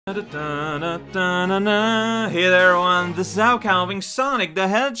Hey there everyone, this is Calving Sonic the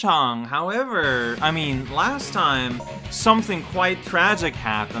Hedgehog. However, last time, something quite tragic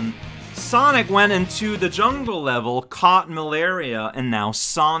happened. Sonic went into the jungle level, caught malaria, and now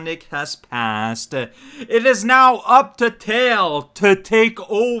Sonic has passed. It is now up to Tail to take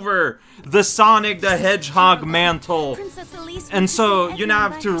over the Sonic the Hedgehog mantle. And so, you now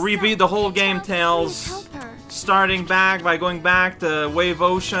have to rebeat the whole game, Tails. Starting back by going back to Wave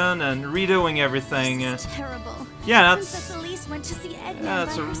Ocean and redoing everything. Terrible. Yeah, that's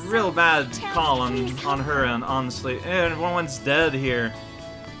a real bad call on her end, honestly. And everyone's dead here.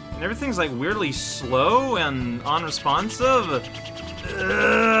 And everything's like weirdly slow and unresponsive.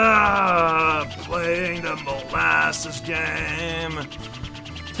 Playing the molasses game.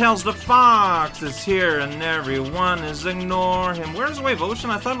 Tails the Fox is here and everyone is ignore him. Where's Wave Ocean?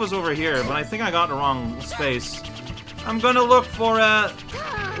 I thought it was over here, but I think I got the wrong space. I'm gonna look for it.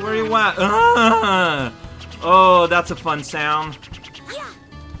 Where are you at? Oh, that's a fun sound.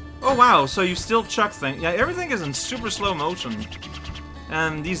 Oh wow, so you still chuck things. Yeah, everything is in super slow motion.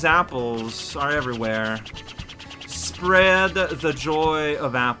 And these apples are everywhere. Spread the joy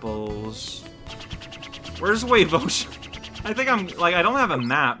of apples. Where's Wave Ocean? I think I don't have a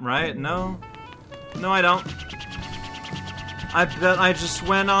map, right? No? No, I don't. I bet I just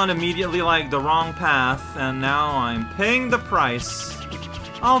went on immediately, the wrong path, and now I'm paying the price.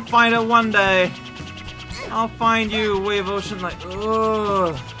 I'll find it one day. I'll find you, Wave Ocean,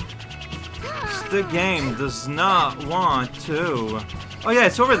 ugh. The game does not want to. Oh yeah,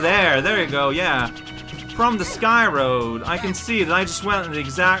 it's over there. There you go, yeah. From the Sky Road, I can see that I just went in the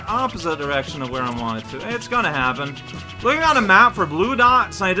exact opposite direction of where I wanted to. It's gonna happen. Looking on a map for blue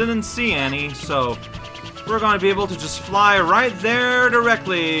dots, I didn't see any, so we're gonna be able to just fly right there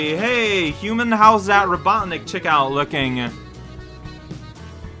directly. Hey, human, how's that Robotnik chick out looking?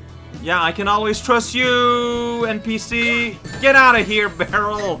 Yeah, I can always trust you, NPC. Get out of here,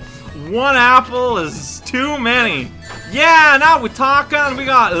 Barrel. One apple is too many. Yeah, now we're talking. We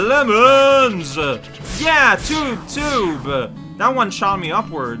got lemons. Yeah, tube. That one shot me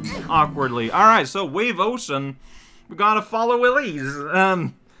upward, awkwardly. Alright, so Wave Ocean. We gotta follow Elise.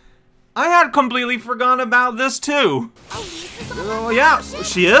 I had completely forgotten about this too. Oh, yeah,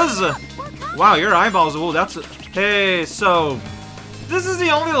 she is. Wow, your eyeballs. Oh, that's a... Hey, so... This is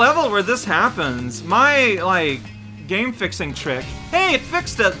the only level where this happens. My, game fixing trick. Hey, it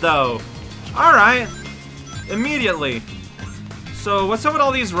fixed it though. Alright. Immediately. So, what's up with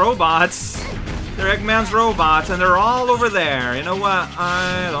all these robots? They're Eggman's robots, and they're all over there. You know what?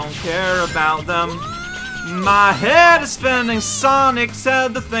 I don't care about them. My head is spinning. Sonic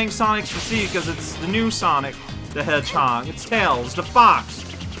said the thing Sonic should see, because it's the new Sonic the Hedgehog. It's Tails, the Fox.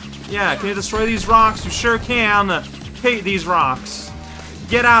 Yeah, can you destroy these rocks? You sure can. Hate these rocks.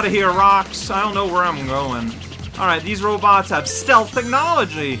 Get out of here, rocks. I don't know where I'm going. Alright, these robots have stealth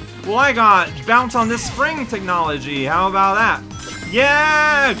technology. Well, I got bounce on this spring technology. How about that?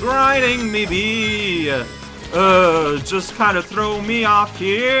 Yeah, grinding maybe. Just kind of throw me off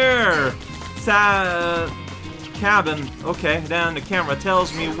here. Cabin. Okay, then the camera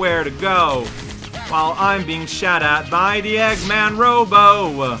tells me where to go. While I'm being shot at by the Eggman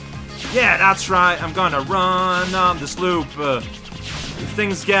Robo. Yeah, that's right. I'm gonna run this loop.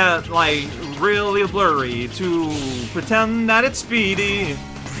 Things get, really blurry to pretend that it's speedy.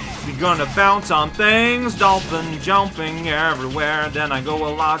 You're gonna bounce on things, dolphin jumping everywhere. Then I go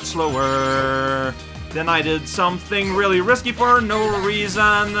a lot slower. Then I did something really risky for no reason.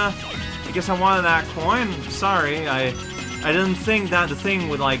 I guess I wanted that coin. Sorry, I didn't think that the thing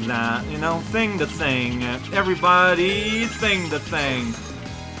would like that. You know, thing the thing. Everybody thing the thing.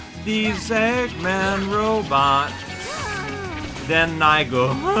 These Eggman robots. Then I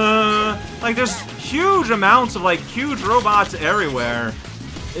go, there's huge amounts of, huge robots everywhere.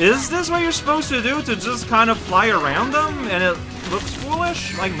 Is this what you're supposed to do, to just kind of fly around them? And it looks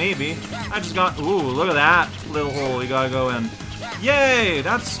foolish? Maybe. I just got, ooh, look at that little hole you gotta go in. Yay,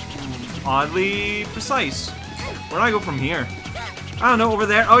 that's oddly precise. Where do I go from here? I don't know, over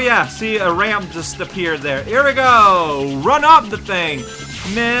there. Oh yeah, see, a ramp just appeared there. Here we go! Run up the thing!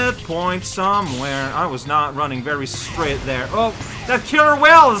 Midpoint somewhere. I was not running very straight there. Oh, that killer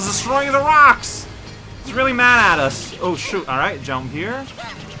whale is destroying the rocks! It's really mad at us. Oh shoot, alright, jump here.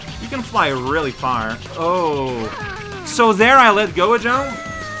 You can fly really far. Oh. So there I let go a jump.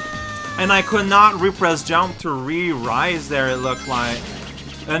 And I could not repress jump to re-rise there, it looked like.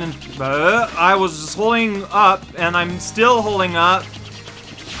 And I was just holding up, and I'm still holding up.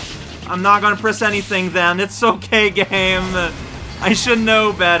 I'm not gonna press anything then. It's okay, game. I should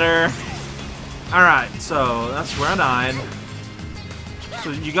know better. Alright, so that's where I died. So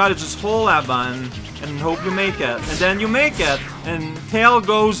you gotta just hold that button and hope you make it. And then you make it, and tail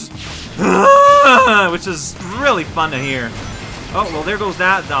goes, which is really fun to hear. Oh, well, there goes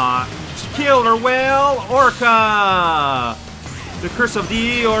that dot. Killer whale orca! The curse of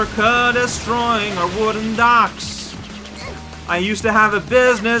the orca destroying our wooden docks. I used to have a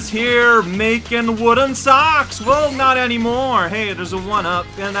business here making wooden socks. Well, not anymore. Hey, there's a 1-up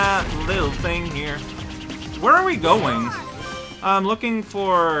in that little thing here. Where are we going? I'm looking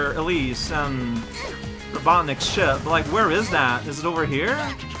for Elise and Robotnik's ship. But, like, where is that? Is it over here?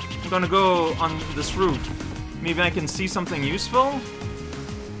 I'm gonna go on this roof. Maybe I can see something useful?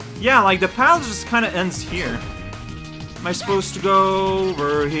 Yeah, like, the path just kind of ends here. Am I supposed to go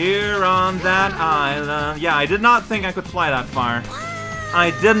over here on that island? Yeah, I did not think I could fly that far.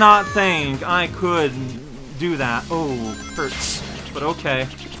 I did not think I could do that. Oh, hurts. But okay.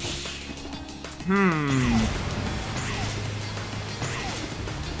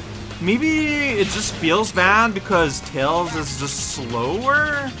 Maybe it just feels bad because Tails is just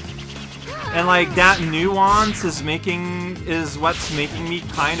slower? And like that nuance is what's making me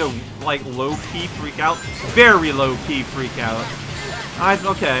kind of like low-key freak out. Very low-key freak out.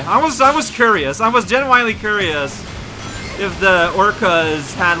 Okay. I was curious. I was genuinely curious if the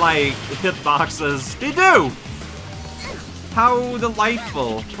orcas had like hitboxes. They do! How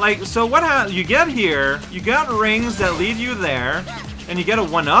delightful. Like, so what you get here, you got rings that lead you there, and you get a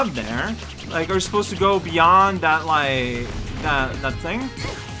 1-up there. Like, are you supposed to go beyond that, like, that thing?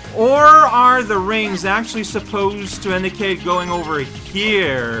 Or are the rings actually supposed to indicate going over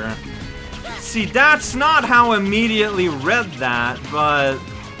here? See, that's not how I immediately read that, but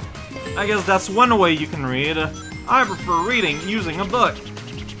I guess that's one way you can read. I prefer reading using a book.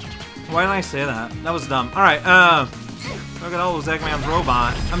 Why did I say that? That was dumb. Alright, look at all those Eggman's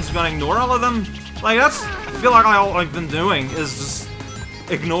robots. I'm just gonna ignore all of them? Like, I feel like all I've been doing is just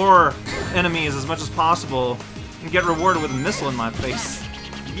ignore enemies as much as possible and get rewarded with a missile in my face.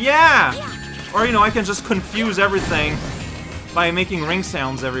 Yeah! Or, you know, I can just confuse everything by making ring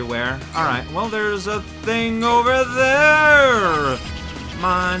sounds everywhere. Alright, well, there's a thing over there!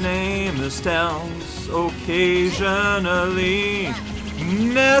 My name is Tails, occasionally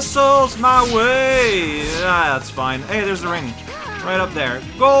missiles my way. Ah, that's fine. Hey, there's the ring. Right up there.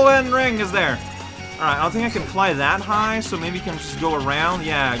 Golden ring is there. Alright, I don't think I can fly that high, so maybe you can just go around.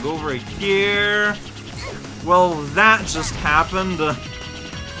 Yeah, go over here. Well, that just happened.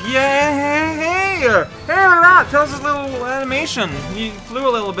 Yeah, hey, look at that! Tells his little animation. He flew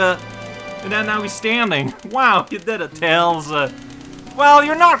a little bit, and then now he's standing. Wow, you did it, Tails. Well,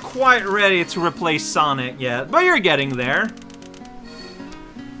 you're not quite ready to replace Sonic yet, but you're getting there.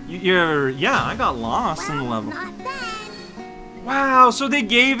 Yeah, I got lost in the level. Wow, so they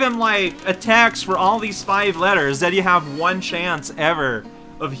gave him, like, attacks for all these 5 letters that you have 1 chance ever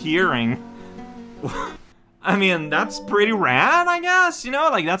of hearing. I mean, that's pretty rad, I guess, you know?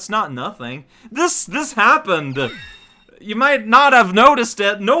 Like, that's not nothing. This happened. You might not have noticed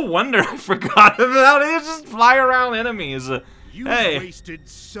it. No wonder I forgot about it. You just fly around enemies. You hey. wasted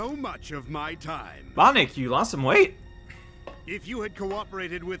so much of my time. Bonnick, you lost some weight. If you had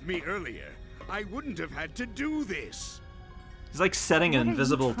cooperated with me earlier, I wouldn't have had to do this. He's like setting an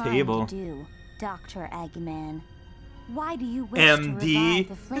invisible table. To do, Dr. Eggman? Why do you wish MD?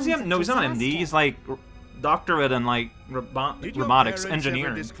 To revive the No, he's not MD. He's like doctorate in like robotics engineering. Did your parents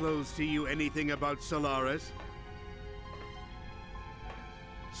ever disclose to you anything about Solaris?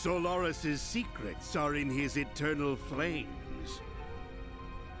 Solaris's secrets are in his eternal flames.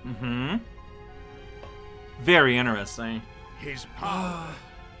 Mm-hmm. Very interesting. His power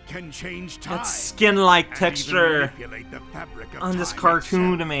can change time. That skin-like texture the fabric of on this time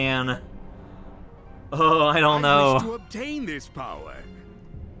cartoon, itself. man. Oh, I don't know. Wish to obtain this power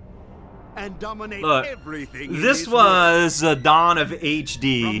and dominate Look, everything. This was the dawn of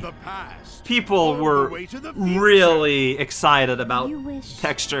HD. From the past, People were really excited about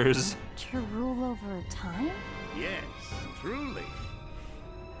textures. To rule over time? Yes, truly.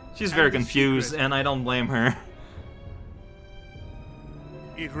 She's very confused, and I don't blame her.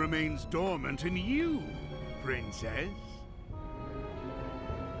 It remains dormant in you, princess.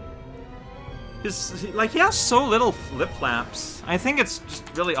 He has so little flip-flaps. I think it's just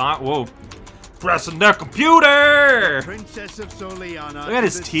really odd. Whoa. Pressing the computer! Princess of Soliana. Look at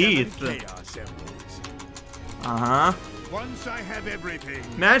his teeth. Uh-huh. Once I have everything.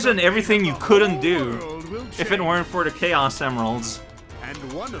 Imagine everything you couldn't do if it weren't for the Chaos Emeralds. And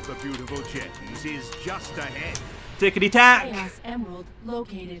one of the beautiful gems is just ahead. Tickety-tack! Chaos Emerald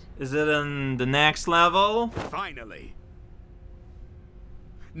located. Is it in the next level? Finally.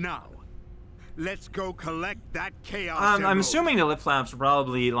 Now, Let's go collect that chaos. I'm emerald. assuming the lip flaps are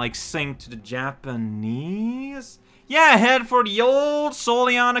probably like synced to the Japanese. Yeah, head for the old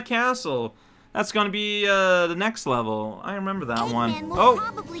Soliana Castle. That's gonna be the next level. I remember that one. Oh,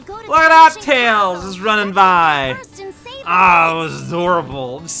 look at that! Tails is running by. Ah, it was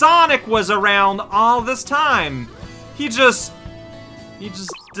adorable. Sonic was around all this time. He just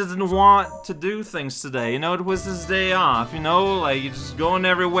didn't want to do things today. You know, it was his day off. You know, like he's just going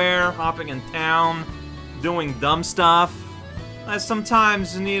everywhere, hopping in town, doing dumb stuff.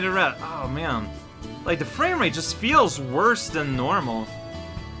 Sometimes you need a rest. Oh man, like the frame rate just feels worse than normal.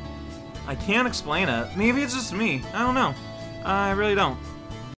 I can't explain it. Maybe it's just me. I don't know. I really don't.